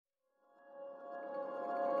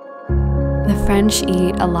The French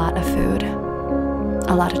eat a lot of food.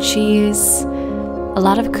 A lot of cheese, a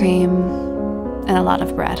lot of cream, and a lot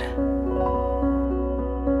of bread.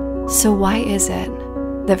 So why is it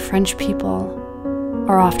that French people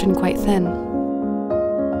are often quite thin?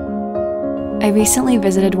 I recently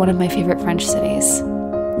visited one of my favorite French cities,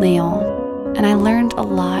 Lyon, and I learned a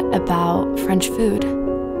lot about French food,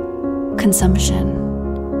 consumption,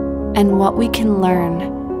 and what we can learn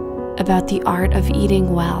about the art of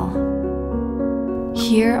eating well.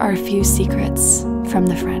 Here are a few secrets from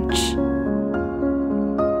the French.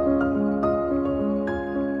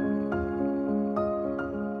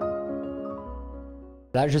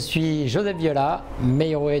 Là, je suis Joseph Viola,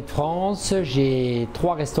 meilleur ouvrier de France. J'ai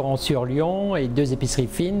 3 restaurants sur Lyon et 2 épiceries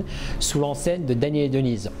fines sous l'enseigne de Daniel et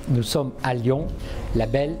Denise. Nous sommes à Lyon, la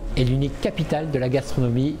belle et l'unique capitale de la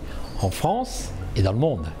gastronomie en France et dans le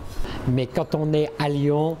monde. Mais quand on est à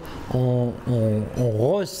Lyon, on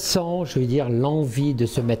ressent, je veux dire, l'envie de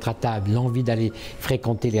se mettre à table, l'envie d'aller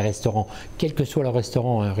fréquenter les restaurants, quel que soit le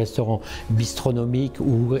restaurant, un restaurant bistronomique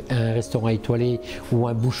ou un restaurant étoilé ou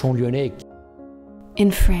un bouchon lyonnais. In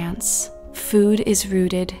France, food is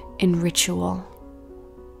rooted in ritual.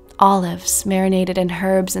 Olives marinated in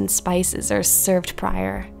herbs and spices are served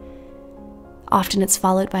prior. Often it's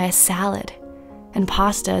followed by a salad and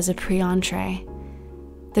pasta as a pre-entree.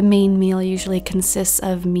 The main meal usually consists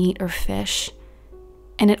of meat or fish,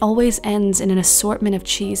 and it always ends in an assortment of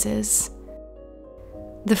cheeses.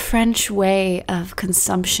 The French way of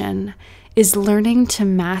consumption is learning to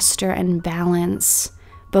master and balance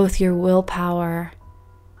both your willpower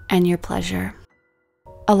and your pleasure.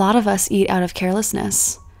 A lot of us eat out of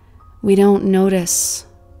carelessness. We don't notice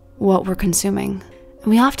what we're consuming.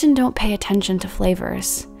 We often don't pay attention to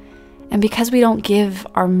flavors. And because we don't give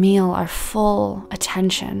our meal our full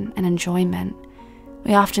attention and enjoyment,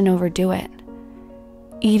 we often overdo it.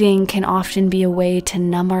 Eating can often be a way to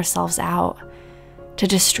numb ourselves out, to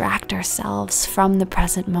distract ourselves from the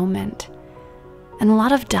present moment. And a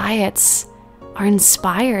lot of diets are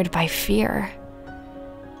inspired by fear.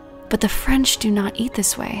 But the French do not eat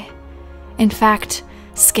this way. In fact,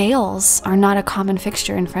 scales are not a common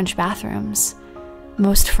fixture in French bathrooms.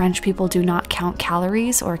 Most French people do not count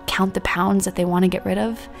calories or count the pounds that they want to get rid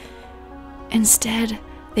of. Instead,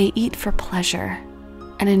 they eat for pleasure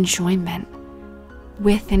and enjoyment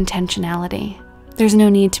with intentionality. There's no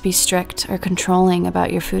need to be strict or controlling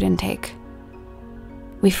about your food intake.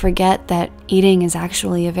 We forget that eating is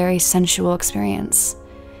actually a very sensual experience.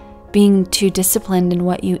 Being too disciplined in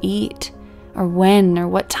what you eat, or when or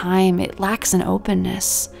what time, it lacks an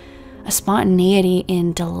openness, a spontaneity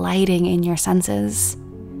in delighting in your senses.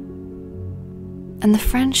 And the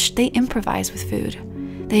French, they improvise with food.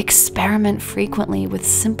 They experiment frequently with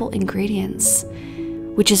simple ingredients,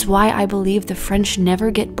 which is why I believe the French never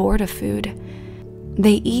get bored of food.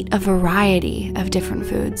 They eat a variety of different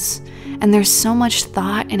foods, and there's so much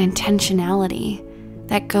thought and intentionality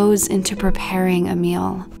that goes into preparing a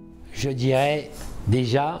meal. Je dirais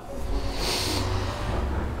déjà,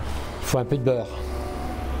 il faut un peu de beurre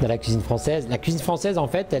dans la cuisine française. La cuisine française, en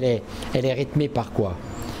fait, elle est rythmée par quoi?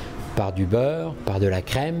 Par du beurre, par de la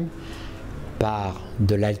crème, par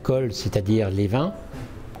de l'alcool, c'est-à-dire les vins,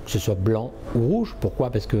 que ce soit blanc ou rouge. Pourquoi?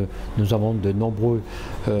 Parce que nous avons de nombreuses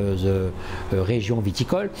régions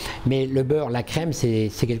viticoles. Mais le beurre, la crème, c'est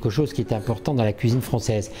quelque chose qui est important dans la cuisine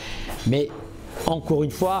française. Mais encore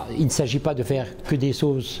une fois, il ne s'agit pas de faire que des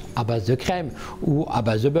sauces à base de crème ou à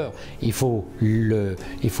base de beurre. Il faut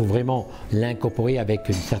vraiment l'incorporer avec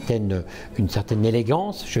une certaine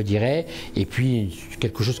élégance, je dirais, et puis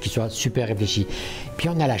quelque chose qui soit super réfléchi. Puis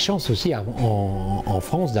on a la chance aussi en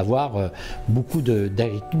France d'avoir beaucoup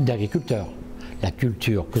d'agriculteurs. La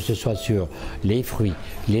culture, que ce soit sur les fruits,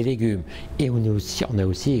 les légumes, et on a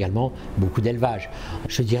aussi également beaucoup d'élevage.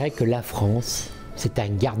 Je dirais que la France, c'est un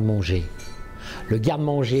garde-manger. Le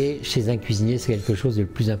garde-manger chez un cuisinier, c'est quelque chose de le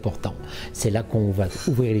plus important. C'est là qu'on va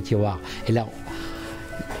ouvrir les tiroirs. Et là,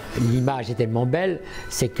 l'image est tellement belle,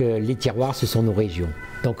 c'est que les tiroirs, ce sont nos régions.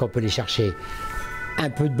 Donc on peut les chercher un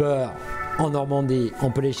peu de beurre en Normandie,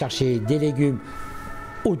 on peut les chercher des légumes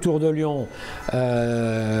autour de Lyon,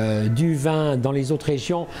 du vin dans les autres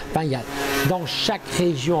régions. Enfin, dans chaque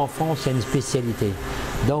région en France, il y a une spécialité.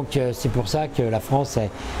 Donc c'est pour ça que la France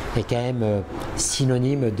est quand même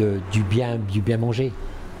synonyme du bien manger.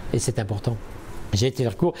 Et c'est important. J'ai été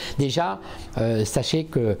faire court. Déjà, sachez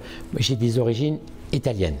que j'ai des origines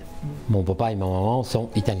italiennes. Mon papa et ma maman sont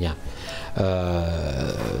italiens.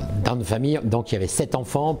 Dans une famille, donc il y avait 7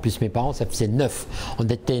 enfants, plus mes parents, ça faisait 9. On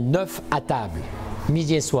était 9 à table,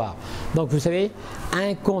 midi et soir. Donc vous savez,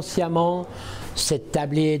 inconsciemment, cette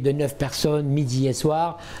tablée de 9 personnes, midi et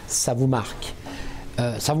soir, ça vous marque.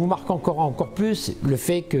 Ça vous marque encore plus le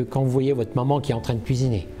fait que quand vous voyez votre maman qui est en train de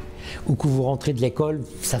cuisiner, ou que vous rentrez de l'école,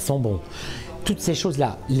 ça sent bon. Toutes ces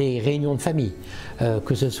choses-là, les réunions de famille,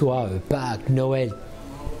 que ce soit Pâques, Noël,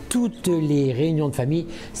 toutes les réunions de famille,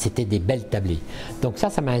 c'était des belles tablées. Donc ça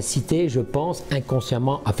m'a incité, je pense,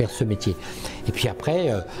 inconsciemment à faire ce métier. Et puis après,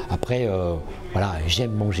 voilà,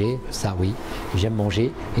 j'aime manger, ça oui, j'aime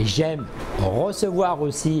manger. Et j'aime recevoir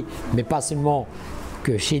aussi, mais pas seulement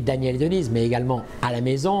que chez Daniel et Denise, mais également à la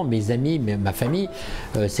maison, mes amis, ma famille.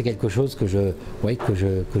 C'est quelque chose que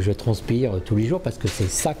je transpire tous les jours parce que c'est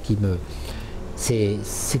ça qui me... C'est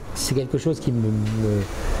quelque chose qui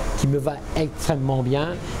me va extrêmement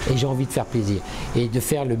bien et j'ai envie de faire plaisir. Et de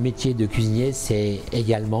faire le métier de cuisinier, c'est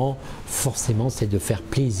également, forcément, c'est de faire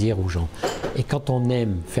plaisir aux gens. Et quand on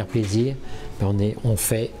aime faire plaisir, on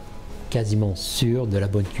fait quasiment sûr de la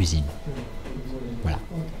bonne cuisine. Voilà.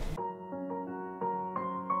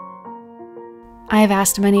 I have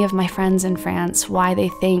asked many of my friends in France why they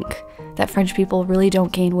think that French people really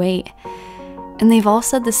don't gain weight, and they've all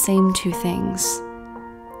said the same two things.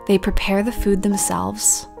 They prepare the food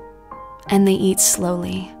themselves, and they eat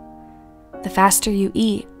slowly. The faster you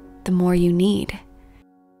eat, the more you need.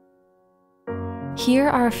 Here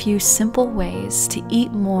are a few simple ways to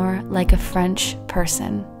eat more like a French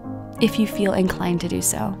person, if you feel inclined to do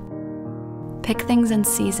so. Pick things in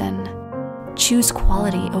season. Choose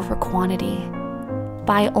quality over quantity.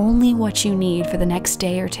 Buy only what you need for the next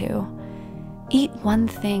day or two. Eat one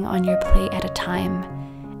thing on your plate at a time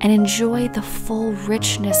and enjoy the full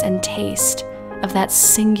richness and taste of that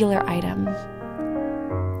singular item.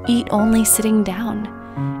 Eat only sitting down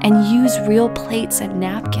and use real plates and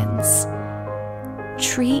napkins.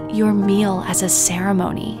 Treat your meal as a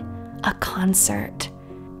ceremony, a concert.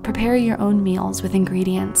 Prepare your own meals with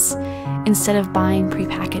ingredients instead of buying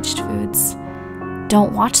prepackaged foods.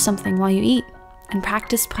 Don't watch something while you eat, and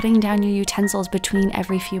practice putting down your utensils between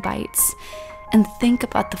every few bites, and think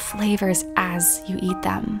about the flavors as you eat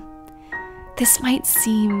them. This might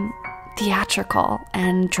seem theatrical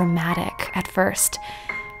and dramatic at first,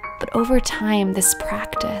 but over time, this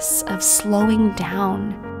practice of slowing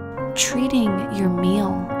down, treating your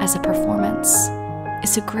meal as a performance,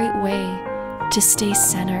 is a great way to stay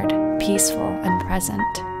centered, peaceful, and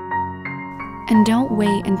present. And don't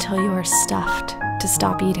wait until you are stuffed to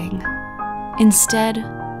stop eating. Instead,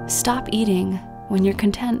 stop eating when you're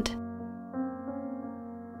content.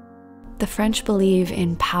 The French believe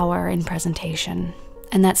in power in presentation,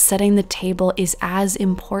 and that setting the table is as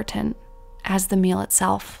important as the meal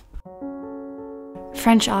itself.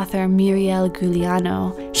 French author Muriel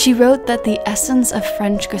Guiliano, she wrote that the essence of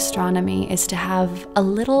French gastronomy is to have a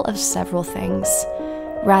little of several things,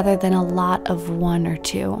 rather than a lot of one or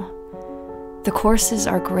two. The courses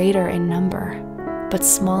are greater in number, but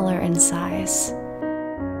smaller in size.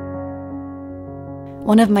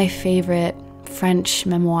 One of my favorite French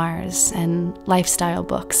memoirs and lifestyle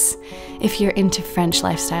books, if you're into French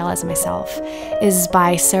lifestyle as myself, is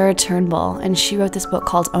by Sarah Turnbull, and she wrote this book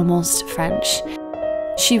called Almost French.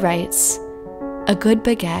 She writes, "A good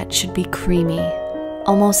baguette should be creamy,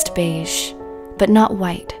 almost beige, but not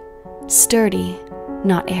white, sturdy,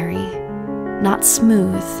 not airy, not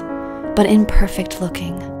smooth, but imperfect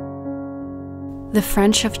looking." The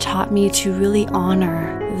French have taught me to really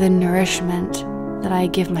honor the nourishment that I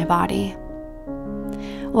give my body.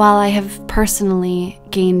 While I have personally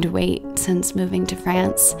gained weight since moving to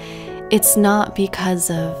France, it's not because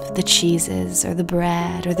of the cheeses or the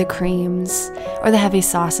bread or the creams or the heavy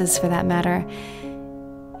sauces for that matter.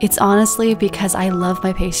 It's honestly because I love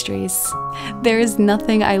my pastries. There is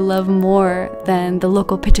nothing I love more than the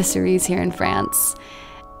local patisseries here in France.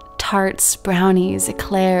 Tarts, brownies,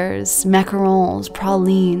 eclairs, macarons,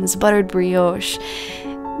 pralines, buttered brioche.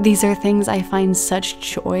 These are things I find such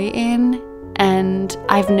joy in, and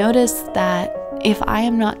I've noticed that if I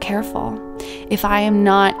am not careful, if I am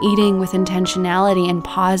not eating with intentionality and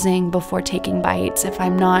pausing before taking bites, if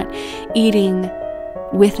I'm not eating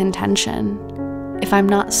with intention, if I'm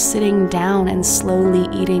not sitting down and slowly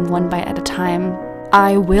eating one bite at a time,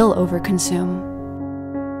 I will overconsume.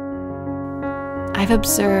 I've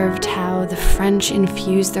observed how the French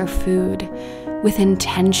infuse their food with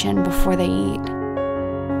intention before they eat.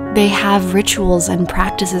 They have rituals and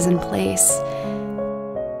practices in place,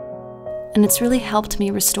 and it's really helped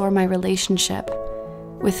me restore my relationship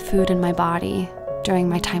with food and my body during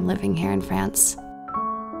my time living here in France.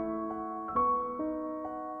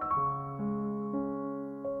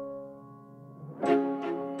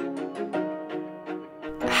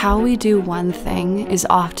 How we do one thing is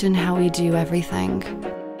often how we do everything.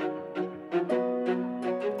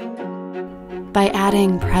 by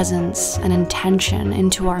adding presence and intention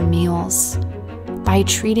into our meals, by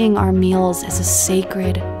treating our meals as a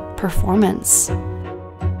sacred performance.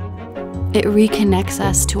 It reconnects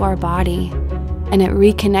us to our body, and it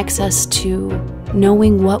reconnects us to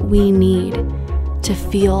knowing what we need to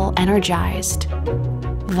feel energized,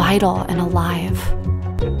 vital, and alive.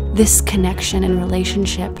 This connection and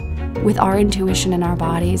relationship with our intuition and our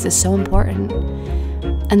bodies is so important.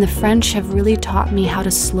 And the French have really taught me how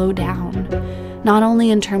to slow down, not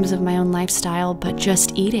only in terms of my own lifestyle, but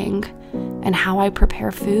just eating and how I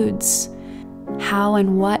prepare foods, how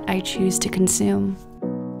and what I choose to consume.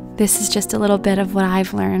 This is just a little bit of what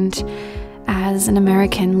I've learned as an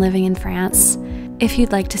American living in France. If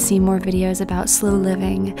you'd like to see more videos about slow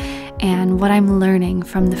living and what I'm learning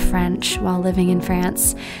from the French while living in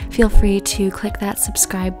France, feel free to click that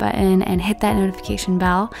subscribe button and hit that notification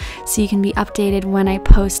bell so you can be updated when I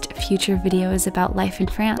post future videos about life in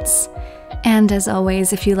France. And as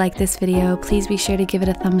always, if you like this video, please be sure to give it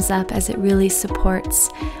a thumbs up, as it really supports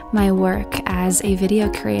my work as a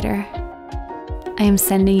video creator. I am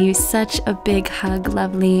sending you such a big hug,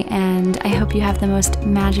 lovely, and I hope you have the most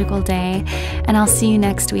magical day, and I'll see you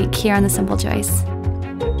next week here on The Simple Choice.